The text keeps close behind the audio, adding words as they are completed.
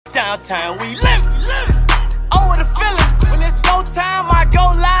Downtown, we live. Oh, what a feeling. When it's go time, I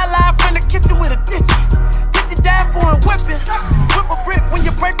go live from the kitchen with a ditchy. Get your dad for a whipping. Whip a brick when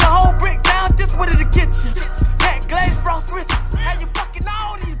you break the whole brick down. This way to the kitchen. Cat glaze, frost wrist. How you fucking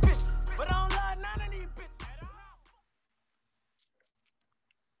all these bitches? But I don't love none of these bitches.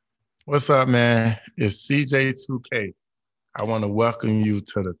 What's up, man? It's CJ2K. I want to welcome you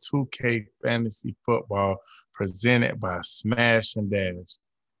to the 2K Fantasy Football presented by Smash and Dash.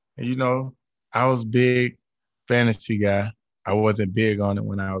 And you know, I was big fantasy guy. I wasn't big on it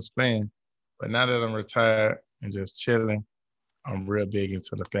when I was playing, but now that I'm retired and just chilling, I'm real big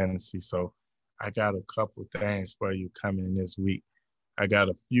into the fantasy. So I got a couple things for you coming this week. I got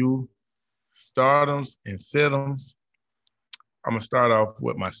a few stardoms and situms. I'm going to start off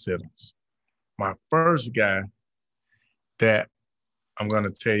with my situms. My first guy that I'm going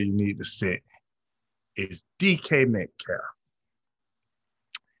to tell you need to sit is DK Metcalf.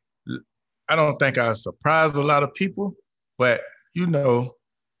 I don't think I surprised a lot of people, but you know,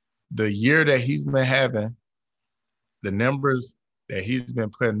 the year that he's been having, the numbers that he's been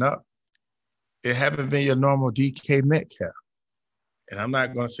putting up, it haven't been your normal DK Metcalf. And I'm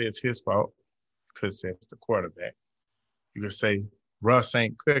not going to say it's his fault because it's the quarterback. You can say Russ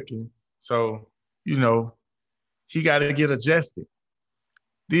ain't cooking. So, you know, he got to get adjusted.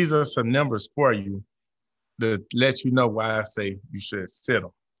 These are some numbers for you to let you know why I say you should sit him.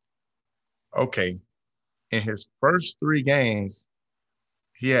 Okay, in his first 3 games,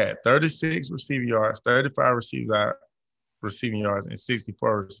 he had 36 receiving yards, 35 receiving yards, and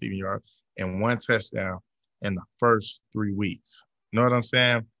 64 receiving yards, and 1 touchdown in the first 3 weeks. You know what I'm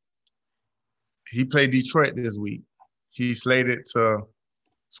saying? He played Detroit this week. He's slated to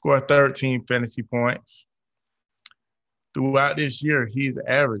score 13 fantasy points. Throughout this year, he's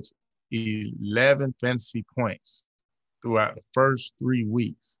averaged 11 fantasy points throughout the first 3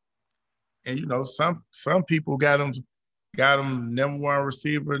 weeks. And, you know, some people got him number 1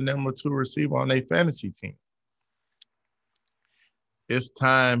 receiver, number 2 receiver on their fantasy team. It's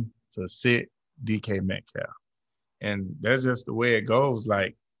time to sit DK Metcalf. And that's just the way it goes.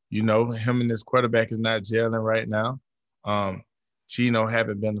 Like, you know, him and his quarterback is not gelling right now. Geno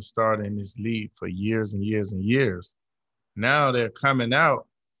haven't been a starter in this league for years and years and years. Now they're coming out,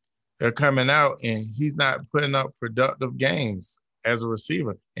 and he's not putting up productive games as a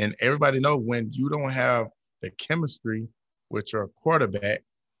receiver. And everybody knows when you don't have the chemistry with your quarterback,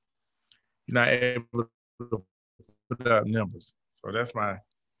 you're not able to put up numbers. So that's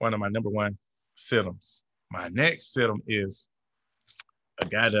one of my number 1 situms. My next situm is a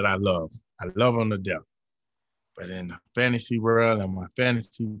guy that I love. I love him to death. But in the fantasy world and my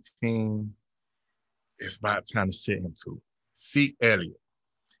fantasy team, it's about time to sit him too. Zeke Elliott.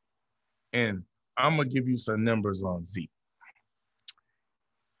 And I'm going to give you some numbers on Zeke.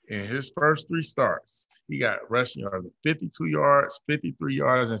 In his first 3 starts, he got rushing yards of 52 yards, 53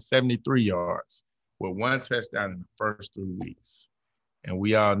 yards, and 73 yards with 1 touchdown in the first 3 weeks. And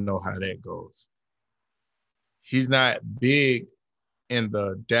we all know how that goes. He's not big in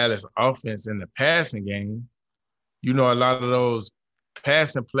the Dallas offense in the passing game. You know, a lot of those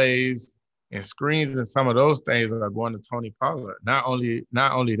passing plays and screens and some of those things are going to Tony Pollard. Not only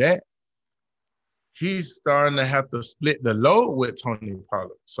that, he's starting to have to split the load with Tony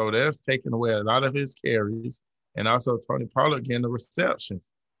Pollard. So that's taking away a lot of his carries, and also Tony Pollard getting the receptions.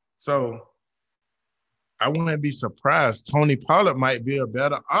 So I wouldn't be surprised. Tony Pollard might be a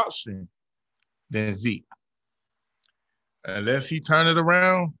better option than Zeke. Unless he turn it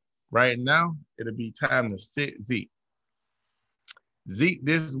around right now, it'll be time to sit Zeke. Zeke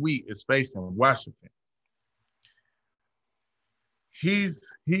this week is facing Washington. He's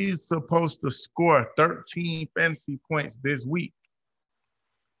supposed to score 13 fantasy points this week.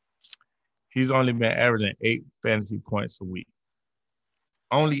 He's only been averaging 8 fantasy points a week.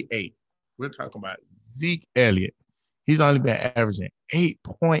 Only 8. We're talking about Zeke Elliott. He's only been averaging 8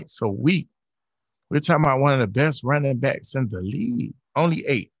 points a week. We're talking about one of the best running backs in the league. Only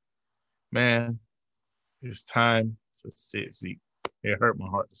 8. Man, it's time to sit Zeke. It hurt my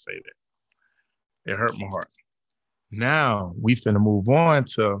heart to say that. It hurt my heart. Now we finna move on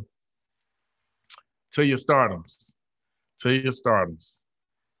to your stardoms.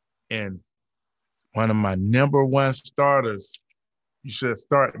 And one of my number 1 starters, you should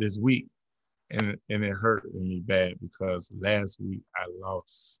start this week. And it hurt me bad because last week I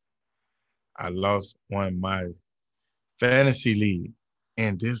lost one of my fantasy league,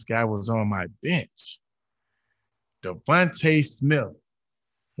 and this guy was on my bench. Devontae Smith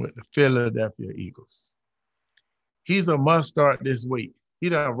with the Philadelphia Eagles. He's a must start this week. He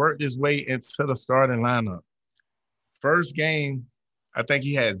done worked his way into the starting lineup. First game I think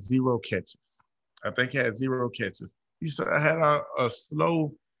he had 0 catches. I think he had 0 catches. He had a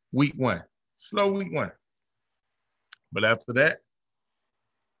slow week one. Slow week one. But after that,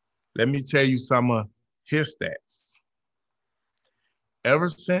 let me tell you some of his stats. Ever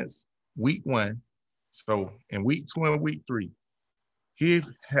since week one, so in week 2 and week 3, he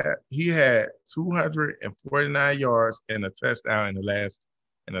had 249 yards and a touchdown in the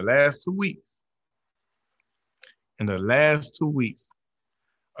last 2 weeks. In the last 2 weeks,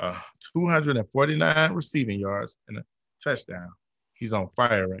 249 receiving yards and a touchdown. He's on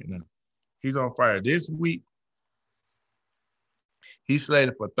fire right now. He's on fire. This week, he's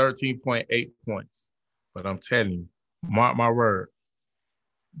slated for 13.8 points. But I'm telling you, mark my word,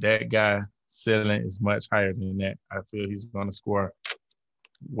 that guy ceiling is much higher than that. I feel he's going to score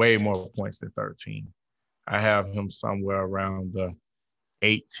way more points than 13. I have him somewhere around the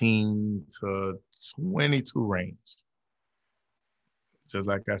 18 to 22 range. Just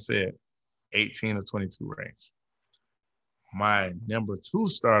like I said, 18 to 22 range. My number 2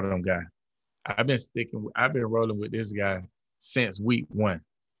 stardom guy, I've been rolling with this guy since week 1.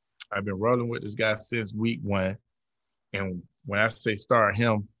 I've been rolling with this guy since week 1. And when I say start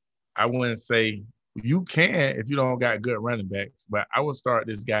him, I wouldn't say you can if you don't got good running backs, but I would start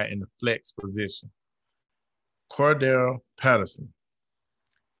this guy in the flex position. Cordell Patterson.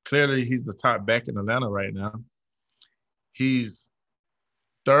 Clearly, he's the top back in Atlanta right now. He's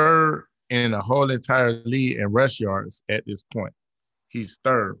 3rd in the whole entire league in rush yards at this point. He's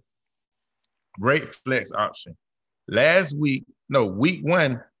 3rd. Great flex option. Week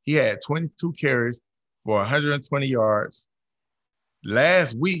 1, he had 22 carries for 120 yards.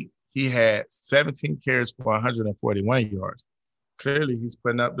 Last week, he had 17 carries for 141 yards. Clearly, he's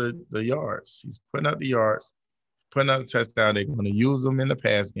putting up the yards. He's putting up the yards, putting up a touchdown. They're going to use him in the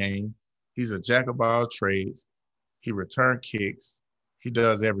pass game. He's a jack of all trades. He returns kicks. He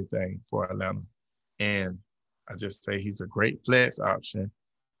does everything for Atlanta. And I just say he's a great flex option.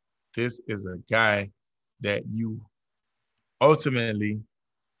 This is a guy that you ultimately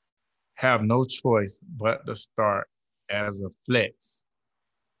have no choice but to start as a flex.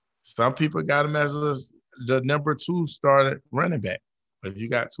 Some people got him as the number 2 started running back. But if you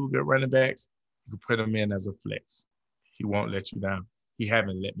got 2 good running backs, you can put him in as a flex. He won't let you down. He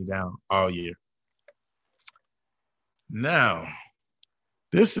haven't let me down all year. Now,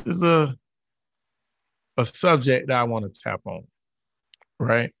 this is a subject that I want to tap on,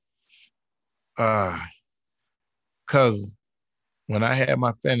 right? Because when I had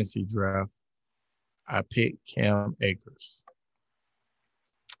my fantasy draft, I picked Cam Akers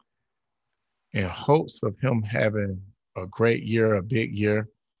in hopes of him having a great year, a big year.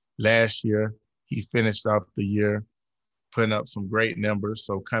 Last year, he finished off the year putting up some great numbers.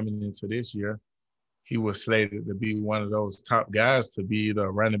 So coming into this year, he was slated to be one of those top guys to be the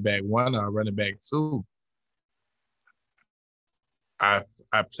running back 1 or running back 2. I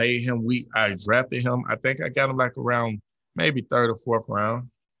played him I drafted him. I think I got him like around maybe 3rd or 4th round.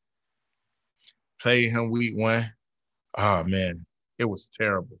 Played him week 1. Oh, man, it was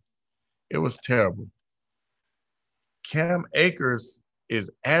terrible. It was terrible. Cam Akers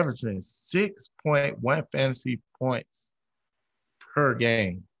is averaging 6.1 fantasy points per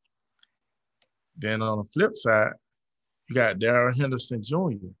game. Then on the flip side, you got Darrell Henderson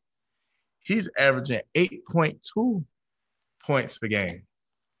Jr. He's averaging 8.2 points a game.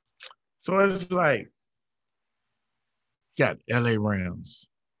 So it's like, you got LA Rams,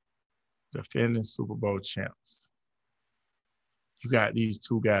 defending Super Bowl champs. You got these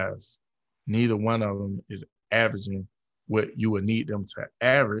 2 guys. Neither one of them is averaging what you would need them to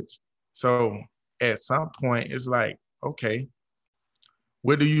average. So at some point, it's like, okay,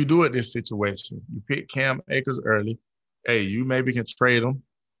 what do you do at this situation? You pick Cam Akers early. Hey, you maybe can trade him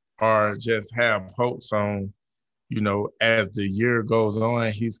or just have hopes on, as the year goes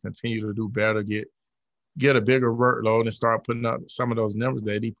on, he's continued to do better, get a bigger workload and start putting up some of those numbers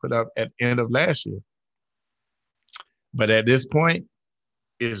that he put up at the end of last year. But at this point,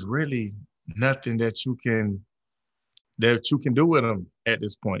 it's really nothing that you can do with him at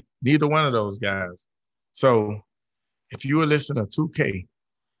this point. Neither one of those guys. So if you were listening to 2K,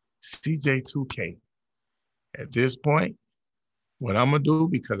 CJ2K, at this point, what I'm going to do,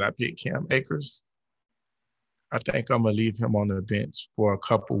 because I picked Cam Akers, I think I'm going to leave him on the bench for a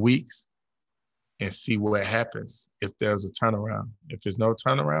couple weeks and see what happens if there's a turnaround. If there's no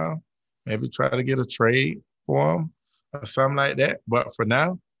turnaround, maybe try to get a trade for him or something like that. But for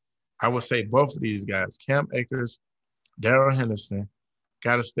now, I would say both of these guys, Cam Akers, Darrell Henderson,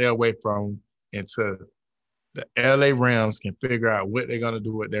 got to stay away from until the LA Rams can figure out what they're going to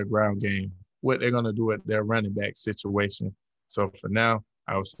do with their ground game, what they're going to do with their running back situation So for now,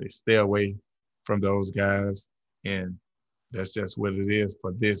 I would say stay away from those guys. And that's just what it is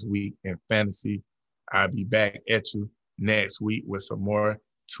for this week in fantasy. I'll be back at you next week with some more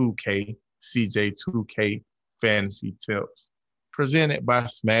 2K, CJ2K fantasy tips presented by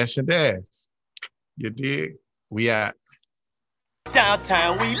Smash and Dash. You dig? We out.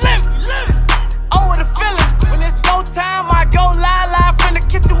 Downtown, we live. Oh, what a feeling. When it's go time, I go live from the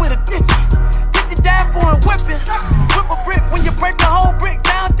kitchen with a ditcher. Get your dad for a whipping. Whip a brick when you break the whole brick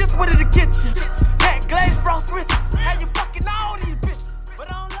down. This way to the kitchen. That glaze frost wrist. How you fucking all these bitches.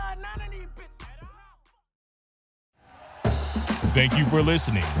 But I don't love none of these bitches. Thank you for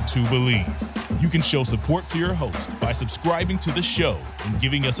listening to Believe. You can show support to your host by subscribing to the show and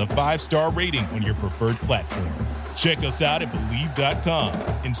giving us a 5-star rating on your preferred platform. Check us out at Believe.com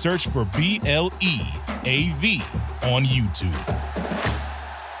and search for BLEAV on YouTube.